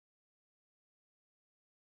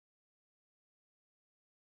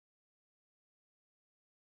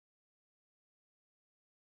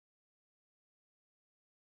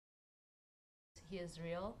he is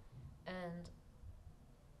real, and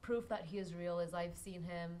proof that he is real is I've seen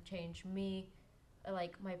him change me,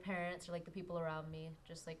 like my parents or like the people around me,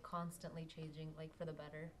 just like constantly changing like for the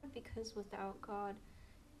better. Because without God,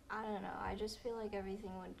 I don't know, I just feel like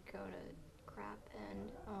everything would go to crap,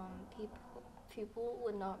 and people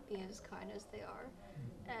would not be as kind as they are.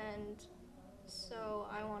 And so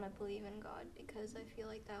I want to believe in God because I feel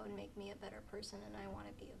like that would make me a better person, and I want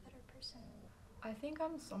to be a better person. I think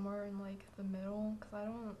I'm somewhere in like the middle because I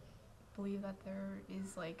don't believe that there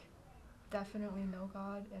is like definitely no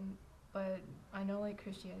God, but I know like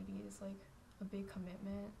Christianity is like a big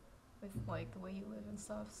commitment with like the way you live and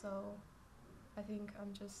stuff. So I think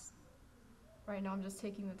right now I'm just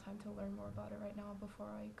taking the time to learn more about it right now before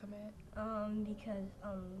I commit. Because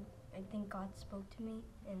I think God spoke to me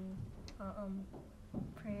in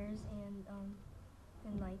prayers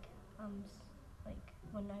and like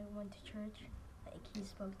when I went to church, like he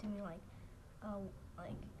spoke to me like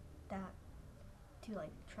that to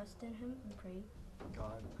like trust in him and pray.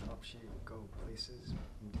 God helps you go places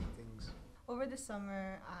and do things. Over the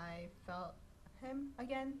summer, I felt him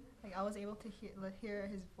again. Like I was able to hear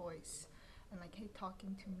his voice, and like he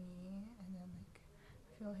talking to me, and then like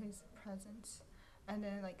feel his presence. And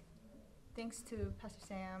then like thanks to Pastor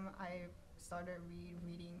Sam, I started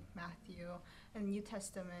reading Matthew and New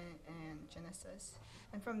Testament and Genesis.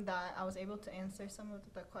 And from that, I was able to answer some of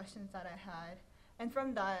the questions that I had. And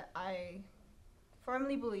from that, I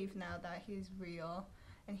firmly believe now that he's real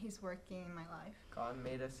and he's working in my life. God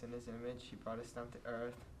made us in his image. He brought us down to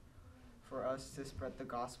earth for us to spread the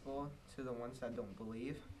gospel to the ones that don't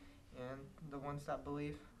believe and the ones that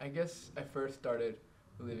believe. I guess I first started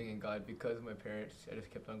believing in God because of my parents. I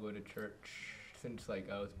just kept on going to church since like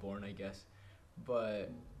I was born, I guess.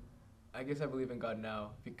 But I guess I believe in God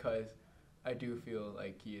now because I do feel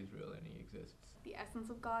like he is real and he exists. The essence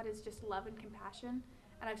of God is just love and compassion,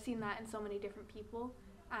 and I've seen that in so many different people,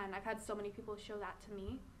 and I've had so many people show that to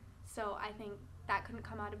me. So I think that couldn't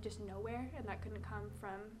come out of just nowhere, and that couldn't come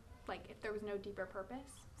from like if there was no deeper purpose.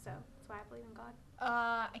 So that's why I believe in God.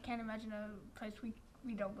 I can't imagine a place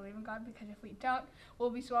we don't believe in God, because if we don't, we'll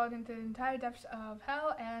be swallowed into the entire depths of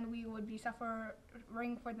hell, and we would be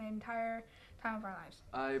suffering for the entire time of our lives.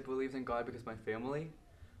 I believed in God because my family,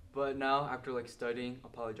 but now after like studying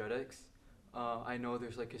apologetics, I know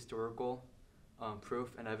there's like historical proof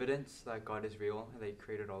and evidence that God is real and that he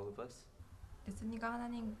created all of us. 예수님과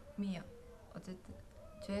하나님이 어쨌든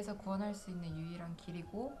죄에서 구원할 수 있는 유일한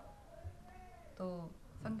길이고, 또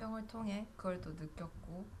성경을 통해 그걸 또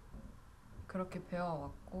느꼈고 그렇게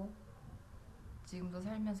배워왔고 지금도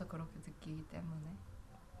살면서 그렇게 느끼기 때문에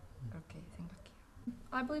그렇게 생각해요.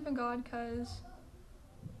 I believe in God because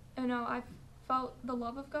I've felt the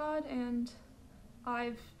love of God, and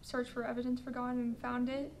I've searched for evidence for God and found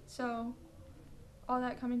it. So all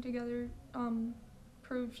that coming together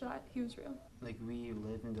proves that he was real. Like we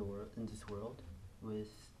live in this world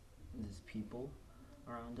with these people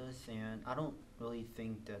around us, and I don't really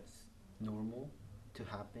think that's normal to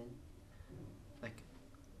happen. Like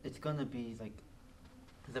it's gonna be like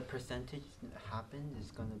the percentage that happens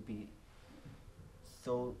is gonna be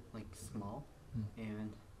so like small,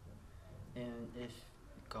 and if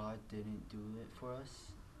God didn't do it for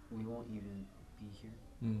us, we won't even be here.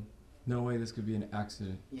 No way this could be an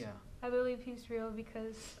accident. Yeah. I believe he's real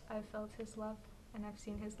because I've felt his love and I've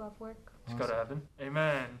seen his love work. Let's go to heaven.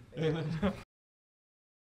 Amen. Amen.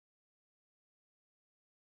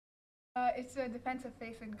 It's a defense of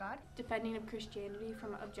faith in God. Defending of Christianity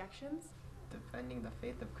from objections. Defending the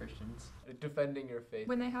faith of Christians. Defending your faith.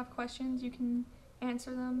 When they have questions, you can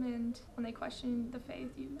answer them, and when they question the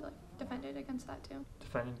faith, you like defend it against that too.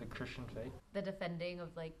 Defending the Christian faith. The defending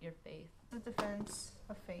of like your faith. The defense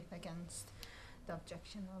of faith against the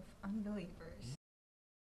objection of unbelievers.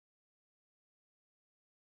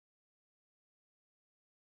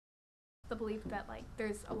 The belief that like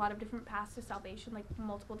there's a lot of different paths to salvation, like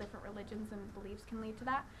multiple different religions and beliefs can lead to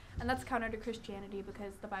that, and that's counter to Christianity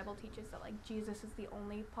because the Bible teaches that like Jesus is the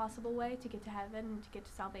only possible way to get to heaven and to get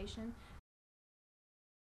to salvation.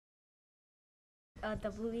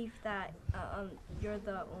 The belief that you're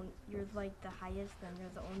like the highest and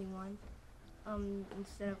you're the only one,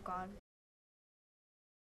 instead of God.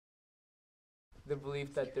 The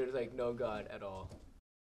belief that there's like no God at all.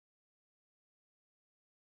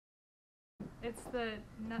 It's the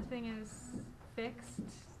nothing is fixed,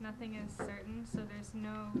 nothing is certain, so there's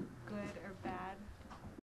no good or bad.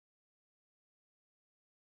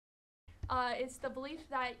 It's the belief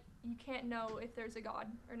that you can't know if there's a God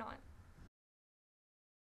or not.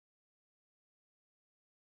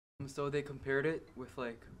 So they compared it with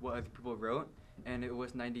like what other people wrote, and it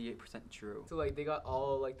was 98% true. So like they got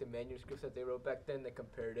all like the manuscripts that they wrote back then. They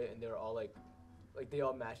compared it, and they were all like they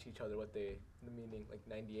all matched each other. The meaning, like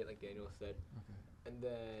 98, like Daniel said. Okay. And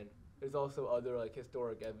then there's also other like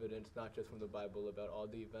historic evidence, not just from the Bible, about all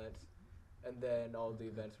the events, and then all the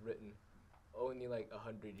events written only like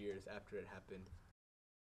 100 years after it happened.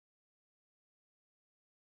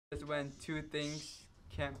 It's when two things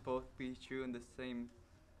can't both be true in the same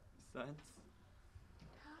sense.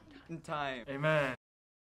 In time. Amen.